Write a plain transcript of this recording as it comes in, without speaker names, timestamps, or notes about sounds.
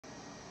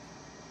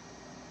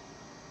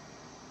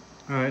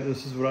All right,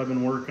 this is what I've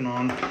been working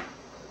on.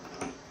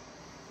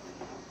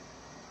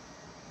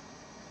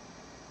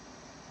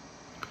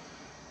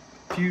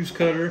 Fuse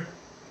cutter.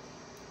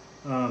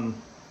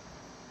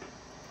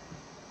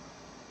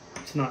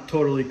 It's not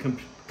totally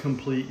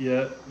complete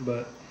yet,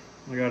 but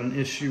I got an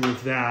issue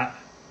with that.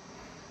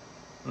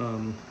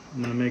 I'm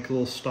gonna make a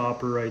little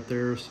stopper right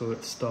there so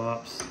it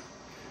stops.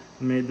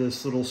 I made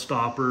this little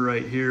stopper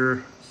right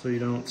here so you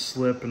don't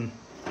slip and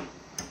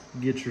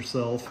get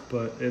yourself,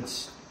 but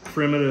it's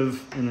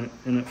primitive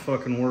and it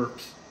fucking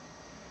works.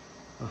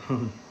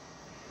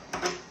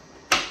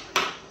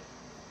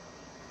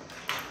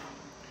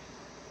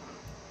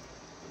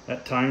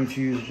 That time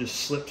fuse just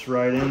slips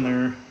right in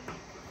there,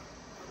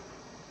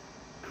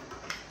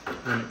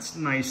 and it's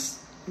nice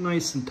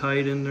and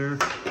tight in there.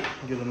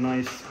 Get a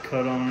nice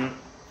cut on it.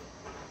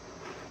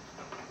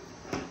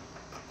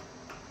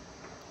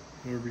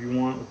 Whatever you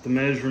want with the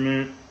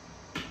measurement.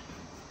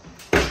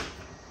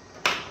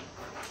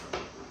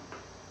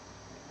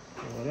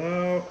 Pull it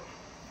out.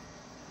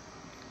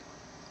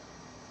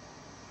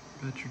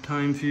 Got your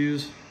time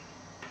fuse.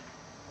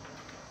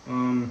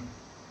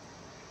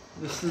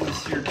 This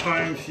is your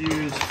time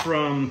fuse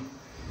from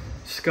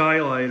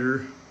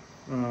Skylighter.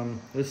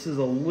 This is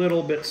a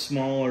little bit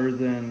smaller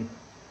than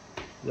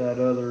that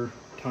other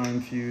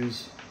time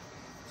fuse.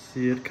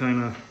 See, it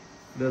kind of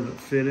doesn't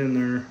fit in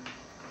there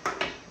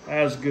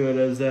as good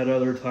as that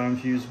other time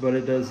fuse, but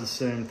it does the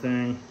same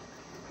thing.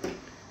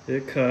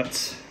 It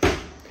cuts.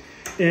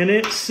 And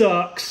it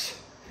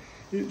sucks.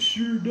 It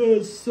sure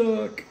does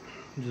suck.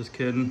 I'm just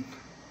kidding.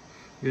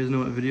 You guys know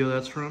what video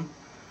that's from?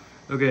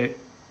 Okay.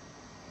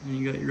 And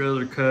you got your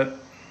other cut.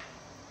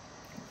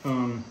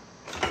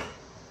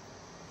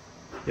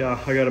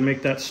 Yeah, I got to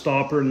make that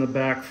stopper in the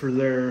back for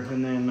there,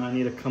 and then I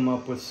need to come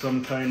up with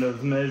some kind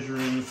of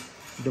measuring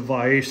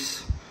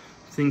device.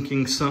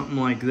 Thinking something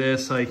like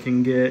this I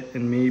can get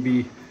and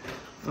maybe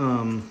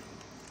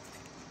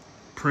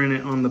print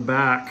it on the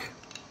back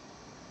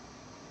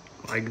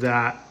like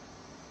that,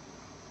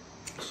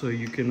 so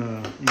you can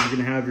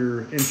have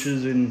your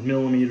inches and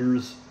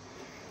millimeters.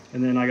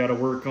 And then I got to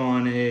work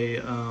on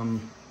a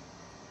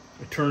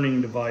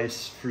turning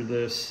device for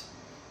this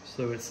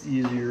so it's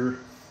easier.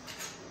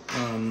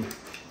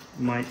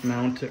 Might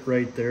mount it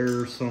right there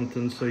or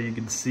something so you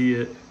can see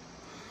it.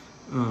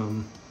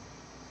 I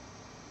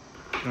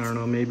don't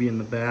know, maybe in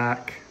the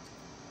back.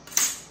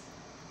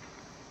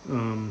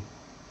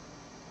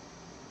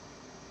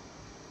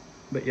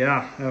 But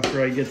yeah,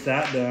 after I get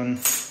that done,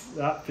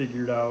 that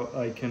figured out,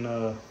 I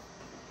can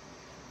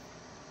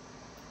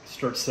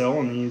start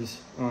selling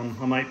these.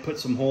 I might put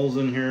some holes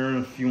in here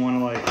if you want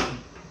to, like,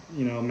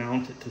 you know,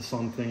 mount it to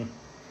something.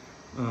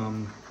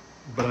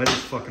 But I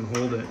just fucking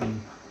hold it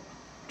and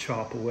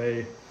chop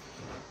away.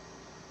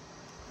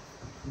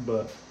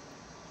 But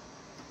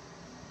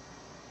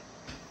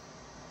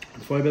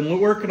that's what I've been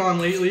working on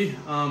lately.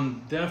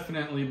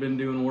 Definitely been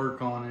doing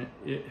work on it.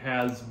 It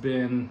has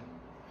been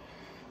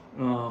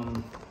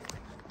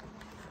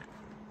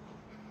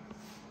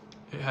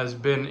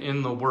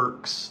in the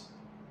works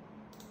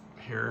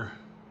here.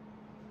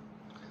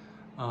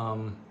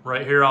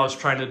 Right here I was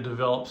trying to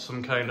develop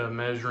some kind of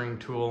measuring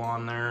tool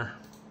on there,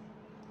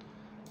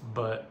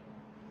 but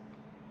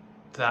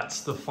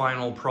that's the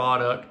final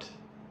product.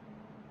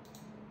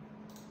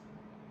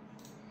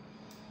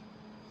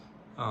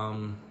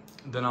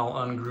 Then I'll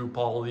ungroup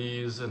all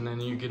these, and then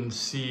you can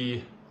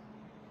see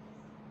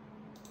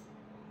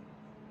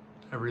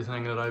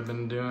everything that I've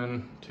been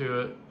doing to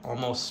it,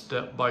 almost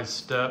step by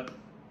step.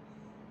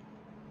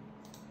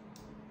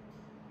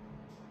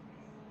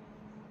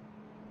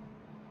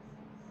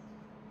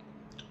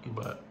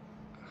 But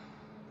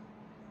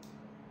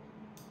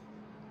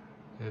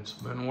it's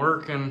been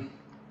working.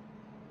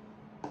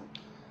 And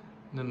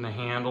then the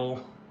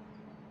handle,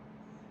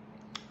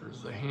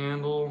 there's the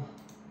handle.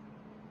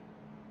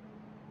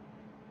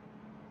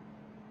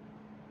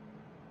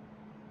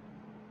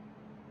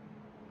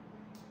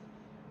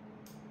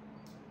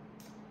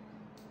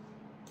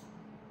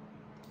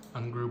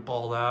 Ungroup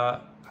all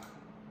that.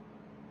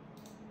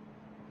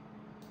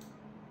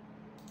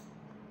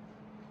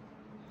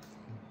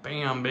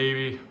 Bam,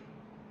 baby.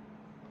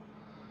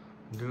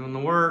 Doing the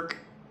work.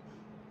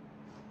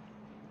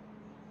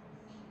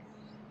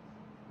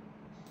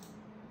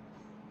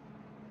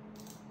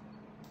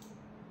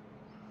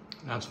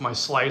 That's my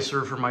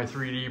slicer for my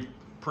 3D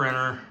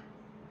printer.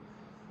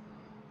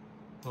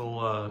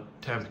 Little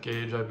temp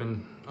gauge I've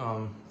been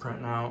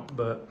printing out,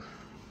 but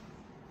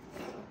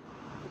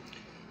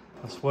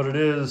that's what it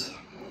is.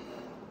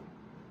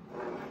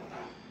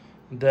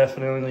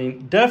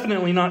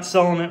 Definitely not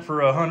selling it for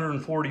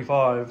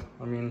 $145.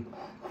 I mean,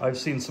 I've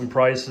seen some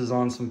prices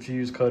on some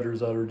fuse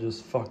cutters that are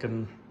just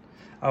fucking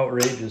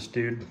outrageous,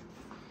 dude.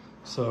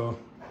 So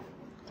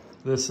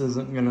this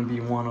isn't gonna be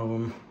one of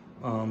them.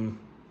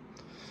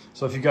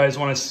 So if you guys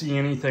want to see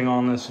anything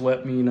on this,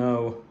 let me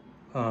know,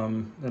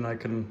 and I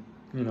can,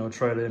 you know,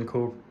 try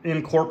to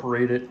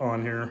incorporate it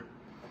on here.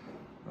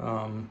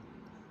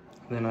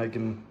 Then I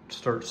can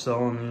start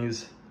selling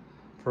these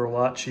for a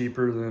lot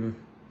cheaper than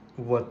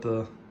what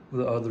the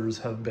the others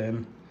have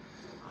been.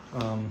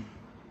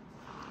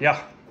 Yeah,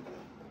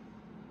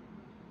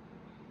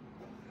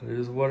 it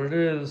is what it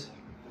is.